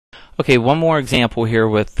Okay, one more example here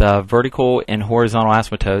with vertical and horizontal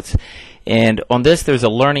asymptotes. And on this, there's a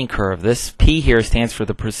learning curve. This P here stands for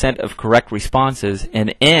the percent of correct responses,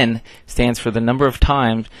 and N stands for the number of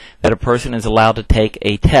times that a person is allowed to take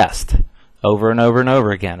a test over and over and over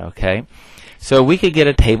again, okay? So we could get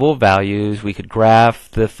a table of values, we could graph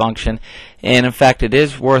the function, and in fact it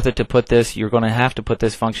is worth it to put this, you're going to have to put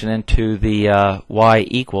this function into the y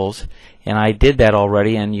equals, and I did that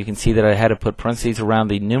already, and you can see that I had to put parentheses around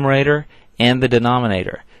the numerator and the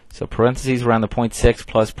denominator. So parentheses around the 0.6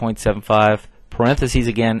 plus 0.75, parentheses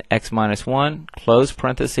again, x minus 1, close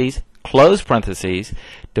parentheses,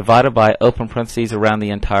 divided by open parentheses around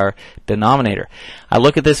the entire denominator. I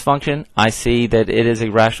look at this function, I see that it is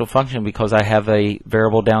a rational function because I have a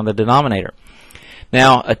variable down the denominator.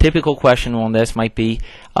 Now, a typical question on this might be,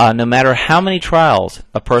 no matter how many trials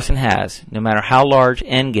a person has, no matter how large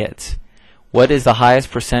n gets, what is the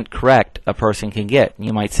highest percent correct a person can get?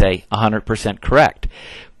 You might say 100% correct,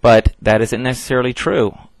 but that isn't necessarily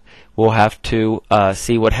true. We'll have to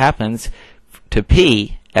see what happens to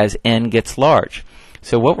P as n gets large.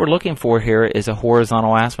 So what we're looking for here is a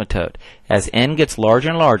horizontal asymptote. As n gets larger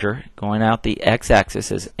and larger, going out the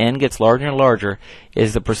x-axis, as n gets larger and larger,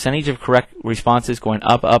 is the percentage of correct responses going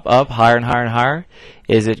up, up, up, higher and higher and higher?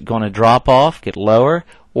 Is it going to drop off, get lower,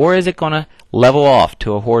 or is it going to level off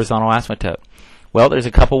to a horizontal asymptote? Well, there's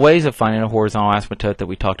a couple ways of finding a horizontal asymptote that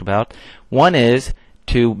we talked about. One is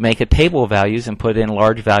to make a table of values and put in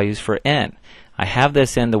large values for n. I have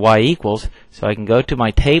this in the y equals, so I can go to my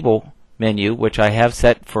table menu, which I have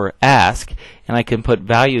set for ask, and I can put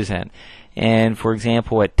values in. And for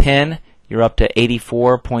example, at 10, you're up to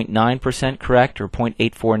 84.9% correct, or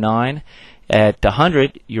 0.849. At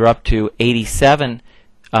 100, you're up to 87%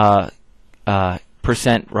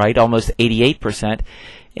 right, almost 88%.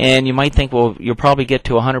 And you might think, well, you'll probably get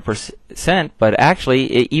to 100%, but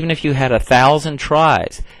actually, even if you had 1,000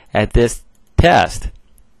 tries at this test,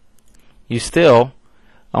 you still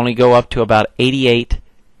only go up to about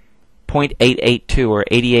 88.882 or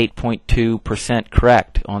 88.2%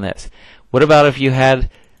 correct on this. What about if you had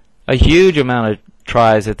a huge amount of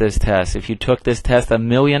tries at this test? If you took this test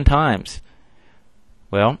 1,000,000 times?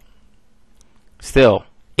 Well, still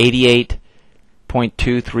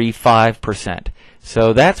 88.235%.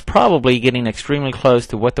 So that's probably getting extremely close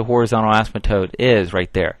to what the horizontal asymptote is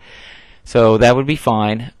right there. So that would be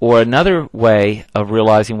fine. Or another way of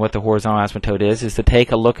realizing what the horizontal asymptote is to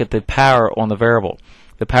take a look at the power on the variable.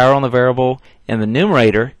 The power on the variable in the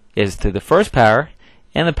numerator is to the first power,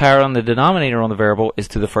 and the power on the denominator on the variable is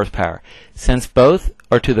to the first power. Since both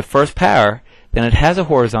are to the first power, then it has a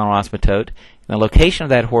horizontal asymptote, and the location of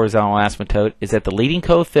that horizontal asymptote is at the leading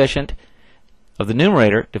coefficient of the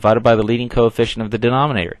numerator divided by the leading coefficient of the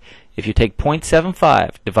denominator. If you take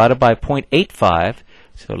 0.75 divided by 0.85,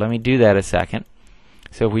 so let me do that a second.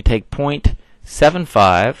 So if we take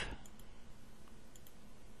 0.75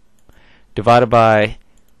 divided by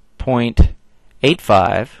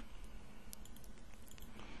 0.85,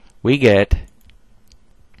 we get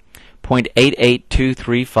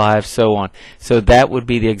 0.88235, so on. So that would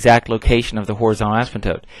be the exact location of the horizontal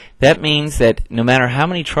asymptote. That means that no matter how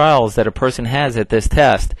many trials that a person has at this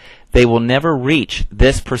test, they will never reach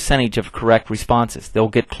this percentage of correct responses. They'll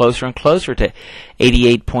get closer and closer to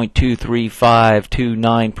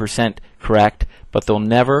 88.23529% correct, but they'll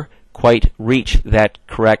never quite reach that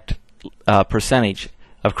correct percentage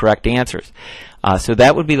of correct answers. So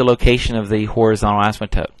that would be the location of the horizontal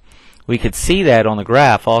asymptote. We could see that on the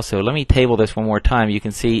graph also. Let me table this one more time. You can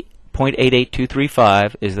see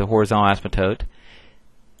 0.88235 is the horizontal asymptote.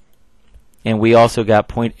 And we also got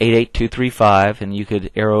 0.88235, and you could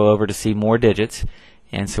arrow over to see more digits.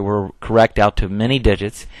 And so we're correct out to many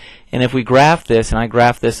digits. And if we graph this, and I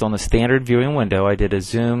graphed this on the standard viewing window, I did a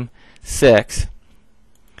zoom 6.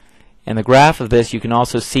 And the graph of this, you can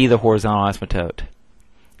also see the horizontal asymptote.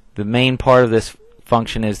 The main part of this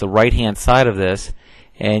function is the right-hand side of this,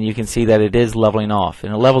 and you can see that it is leveling off,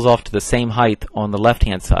 and it levels off to the same height on the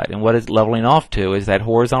left-hand side. And what it's leveling off to is that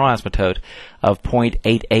horizontal asymptote of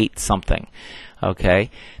 0.88 something.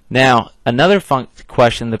 Okay. Now, another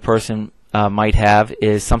question the person might have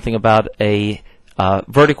is something about a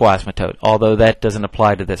vertical asymptote, although that doesn't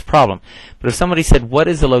apply to this problem. But if somebody said, what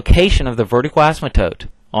is the location of the vertical asymptote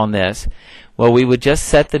on this? Well, we would just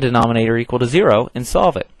set the denominator equal to 0 and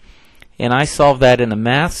solve it. And I solved that in the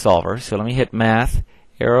math solver, so let me hit math,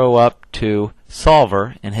 arrow up to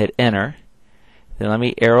solver, and hit enter. Then let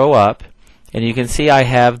me arrow up, and you can see I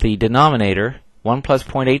have the denominator 1 plus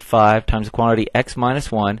 0.85 times the quantity x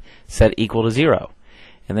minus 1 set equal to 0.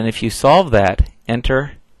 And then if you solve that,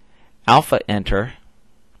 enter, alpha enter,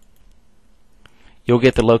 you'll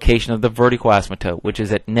get the location of the vertical asymptote, which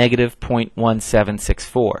is at negative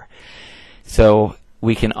 0.1764. So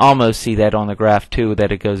we can almost see that on the graph too, that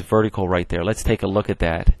it goes vertical right there. Let's take a look at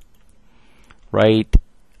that. Right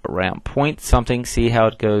around point something, see how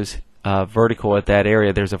it goes vertical at that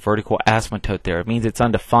area. There's a vertical asymptote there. It means it's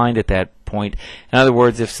undefined at that point. In other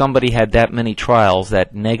words, if somebody had that many trials,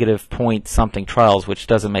 that negative point something trials, which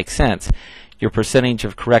doesn't make sense, your percentage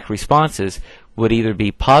of correct responses would either be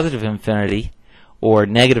positive infinity or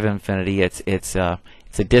negative infinity. It's a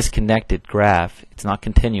disconnected graph. It's not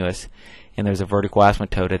continuous, and there's a vertical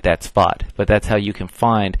asymptote at that spot. But that's how you can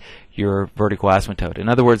find your vertical asymptote. In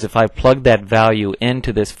other words, if I plug that value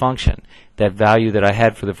into this function, that value that I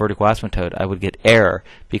had for the vertical asymptote, I would get error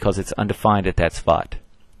because it's undefined at that spot.